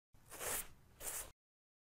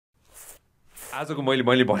आजको मैले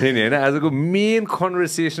भने नि होइन आजको मेन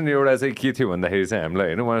कन्भर्सेसन एउटा चाहिँ के थियो भन्दाखेरि चाहिँ हामीलाई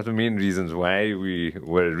होइन one of the main reasons why we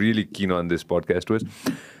were really किन on this podcast was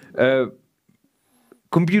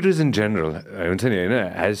computers in general हुन्छ नि होइन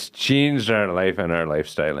has change our life and our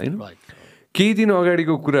lifestyle होइन केही दिन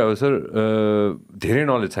अगाडिको कुरा हो सर धेरै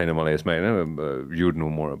नलेज छैन मलाई यसमा होइन you'd no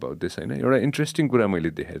more about this होइन एउटा इन्ट्रेस्टिङ कुरा मैले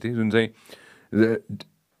देखेको थिएँ जुन चाहिँ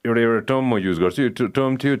एउटा टर्म म युज गर्छु यो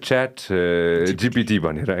टर्म थियो च्याट जिपिटी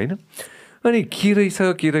भनेर होइन अनि के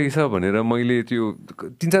रहेछ भनेर मैले त्यो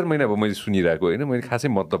 3-4 महिना भयो मैले सुनिरहेको होइन मैले खासै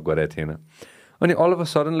मतलब गरेको थिएन अनि अल अफ अ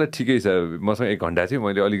सडनलाई ठिकै छ मसँग 1 घन्टा थियो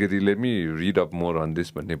मैले अलिकति let me read up more on this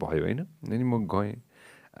भन्ने भयो होइन अनि म गएँ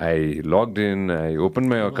I logged in, I opened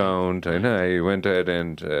my account, and I went ahead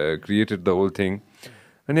and created the whole thing.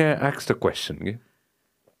 And I asked a question.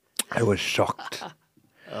 I was shocked.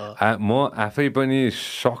 म आफै पनि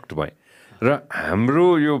shocked भएँ र हाम्रो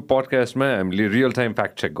यो पडकास्टमा हामीले रियल टाइम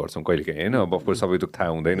फ्याक्ट चेक गर्छौँ कहिलेकाहीँ होइन अब अफकोर्स सबै थोक थाहा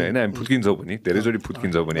हुँदैन होइन हामी फुत्किन्छौँ पनि धेरैचोटि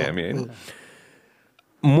फुत्किन्छौँ पनि हामी होइन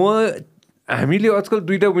हामीले आजकल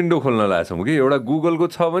 2टा विन्डो खोल्न लाग्छौँ कि एउटा गुगलको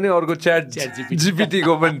छ भने अर्को च्याट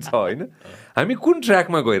जिपिटीको पनि छ होइन हामी कुन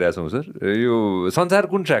ट्र्याकमा गइरहेछौँ सर यो संसार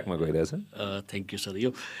कुन ट्र्याकमा गइरहेछ थ्याङ्क यू सर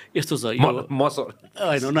यो यस्तो छ यो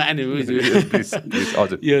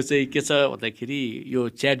सर यो चाहिँ के छ भन्दाखेरि यो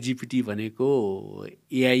च्याट जिपिटी भनेको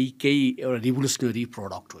एआईकै एउटा रिभोल्युसनरी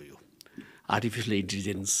प्रडक्ट हो यो आर्टिफिसियल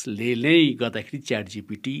इन्टेलिजेन्सले नै गर्दाखेरि च्याट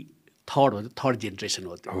जिपिटी थर्ड जेनेरेसन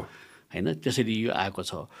हो त्यो होइन त्यसरी यो आएको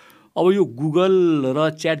छ अब यो गुगल र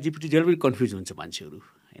च्याट जिपिटी जहिले पनि कन्फ्युज हुन्छ मान्छेहरू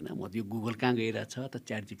होइन म यो गुगल कहाँ गइरहेछ त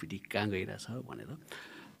च्याट जिपिटी कहाँ गइरहेछ भनेर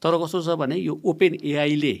तर कस्तो छ भने यो ओपन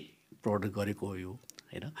एआईले प्रडक्ट गरेको हो यो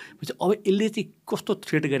होइन अब यसले चाहिँ कस्तो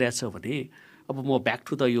थ्रेट गरिरहेछ भने अब म ब्याक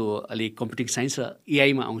टु द यो अलिक कम्प्युटिङ साइन्स र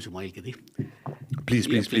एआईमा आउँछु म अलिकति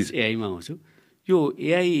प्लिज एआईमा आउँछु यो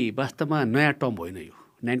एआई वास्तवमा नयाँ टर्म होइन यो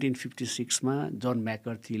 1956 जन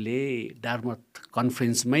म्याकर्थीले डार्मथ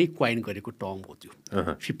कन्फरेन्समै क्वाइन गरेको टर्म हो त्यो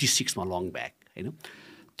 56 लङ ब्याक होइन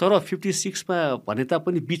तर 56 भने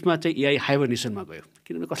तापनि बिचमा चाहिँ एआई हाइबरनेसनमा गयो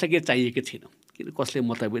किनभने कसलाई के चाहिएकै थिएन किन कसले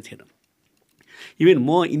मतलबै थिएन इभन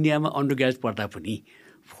म इन्डियामा अन्डर ग्रेजुएट पढ्दा पनि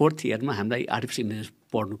 4th इयरमा हामीलाई आर्टिफिसियल इन्टेलिजेन्स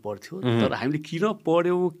पढ्नु पर्थ्यो तर हामीले किन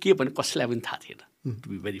पढ्यौँ के भने कसैलाई पनि थाहा थिएन टु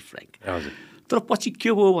बी भेरी फ्र्याङ्क तर पछि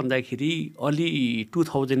के भयो भन्दाखेरि अर्ली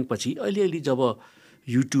 2000 पछि अलिअलि जब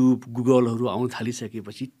युट्युब गुगलहरू आउन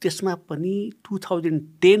थालिसकेपछि त्यसमा पनि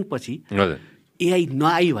 2010 पछि एआई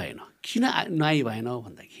नआइ भएन किन नआइ भएन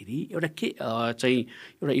भन्दाखेरि एउटा के चाहिँ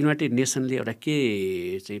एउटा युनाइटेड नेसनले एउटा के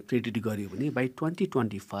चाहिँ प्रेडिक्ट गर्यो भने by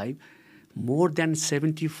 2025 more than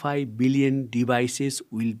 75 billion devices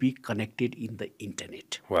will be connected in the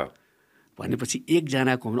internet भनेपछि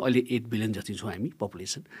एकजनाको अहिले 8 बिलियन जति छौँ हामी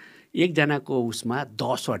पपुलेसन एकजनाको उसमा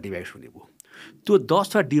 10वटा डिभाइस हुने भयो त्यो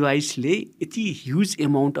 10वटा डिभाइसले यति huge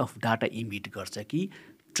amount of data emit गर्छ कि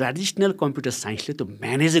ट्रेडिसनल कम्प्युटर साइन्सले त्यो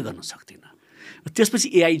म्यानेजै गर्न सक्दैन त्यसपछि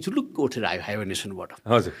एआई जुलुक्क उठेर आयो हाइबरनेसनबाट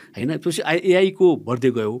होइन त्यसपछि एआईको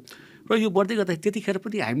बढ्दै गयो र यो बढ्दै गर्दा त्यतिखेर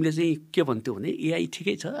पनि हामीले चाहिँ के भन्थ्यौँ भने एआई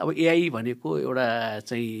ठिकै छ अब एआई भनेको एउटा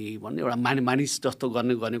चाहिँ भन्ने एउटा मानिस जस्तो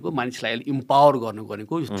गरेको मानिसलाई अहिले इम्पावर गर्नु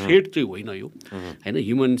गरेको थ्रेट चाहिँ होइन यो होइन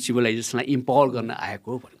ह्युमन सिभिलाइजेसनलाई इम्पावर गर्न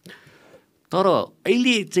आएको भन्यो तर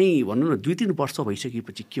अहिले चाहिँ भनौँ न 2-3 वर्ष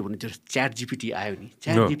भइसकेपछि के भन्नु त्यो च्याट जिपिटी आयो नि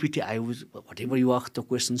च्याट जिपिटी आयो भटेभर you ask the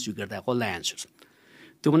questions you get the all the answers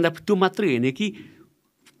त्योभन्दा त्यो मात्रै होइन कि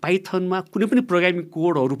पाइथनमा कुनै पनि प्रोग्रामिङ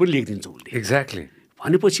कोडहरू पनि लेखिदिन्छ उसले एक्ज्याक्टली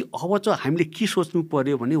भनेपछि अब चाहिँ हामीले के सोच्नु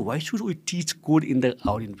पर्यो भने why should we teach code in the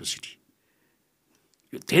our university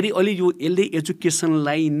यो धेरै अलि यो यसले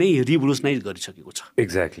एजुकेसनलाई नै रिभोल्युसनाइज गरिसकेको छ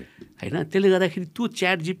एक्ज्याक्टली होइन त्यसले गर्दाखेरि त्यो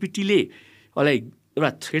च्याट जिपिटीले मलाई एउटा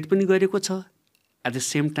थ्रेट पनि गरेको छ at the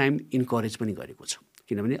same time encourage पनि गरेको छ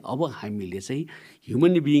किनभने अब हामीले चाहिँ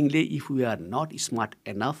human बिइङले if we are not smart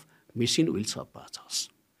enough machine will sarpas अस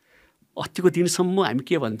अस्तिको दिनसम्म हामी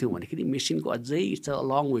के भन्थ्यौँ भनेखेरि मेसिनको अझै it's a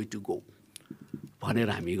long way to go भनेर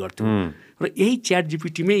हामी गर्थ्यौँ र यही च्याट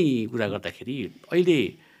जिपिटीमै कुरा गर्दाखेरि अहिले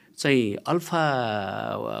चाहिँ अल्फा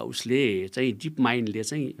उसले चाहिँ डिप माइन्डले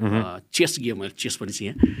चाहिँ चेस गेम चेस पनि छ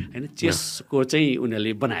यहाँ होइन चेसको चाहिँ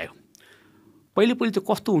उनीहरूले बनायो पहिले त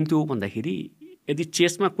कस्तो हुन्थ्यो भन्दाखेरि यदि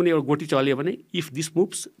चेसमा कुनै एउटा गोटी चल्यो भने इफ दिस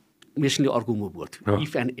मुभ्स मेसिनले अर्को मुभ गर्थ्यो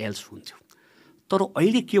इफ एन्ड एल्स हुन्थ्यो तर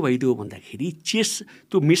अहिले के भइदियो भन्दाखेरि चेस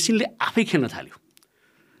त्यो मेसिनले आफै खेल्न थाल्यो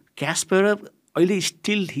क्यासपर अहिले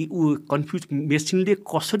स्टिल ऊ कन्फ्युज मेसिनले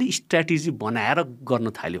कसरी स्ट्राटेजी बनाएर गर्न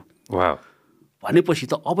थाल्यो भनेपछि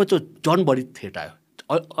त अब चाहिँ झन् बढी थ्रेट आयो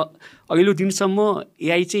अघिल्लो दिनसम्म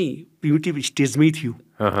एआई चाहिँ प्रिमिटिभ स्टेजमै थियो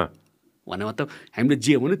भने मतलब हामीले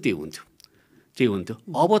जे भन्यो त्यही हुन्थ्यो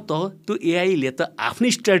अब त त्यो एआईले त आफ्नै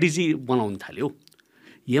स्ट्राटेजी बनाउन थाल्यो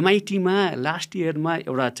एमआइटीमा लास्ट इयरमा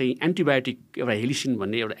एउटा चाहिँ एन्टिबायोटिक एउटा हेलिसिन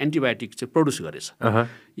भन्ने एउटा एन्टिबायोटिक चाहिँ प्रड्युस गरेछ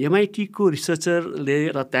एमआइटीको रिसर्चरले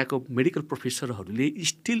र त्यहाँको मेडिकल प्रोफेसरहरूले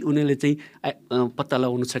स्टिल उनीहरूले चाहिँ पत्ता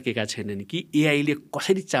लगाउन सकेका छैनन् कि एआईले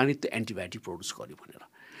कसरी चाँडै त्यो एन्टिबायोटिक प्रड्युस गर्यो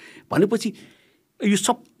भनेपछि यो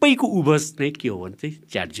सबैको उभज नै के हो भने चाहिँ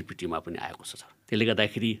च्याटजिपिटीमा पनि आएको छ त्यसले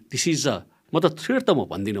गर्दाखेरि दिस इज म त थ्रेड त म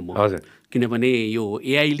भन्दिनँ म किनभने यो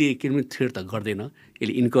एआईले किनभने थ्रेड त गर्दैन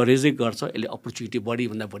यसले इन्करेजै गर्छ यसले अपर्च्युनिटी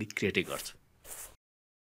बढीभन्दा बढी क्रिएटै गर्छ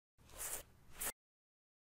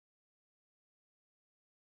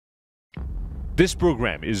This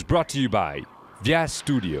program is brought to you by Vyas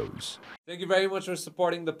Studios. Thank you very much for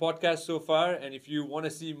supporting the podcast so far. And if you want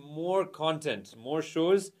to see more content, more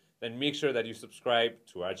shows, then make sure that you subscribe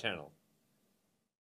to our channel.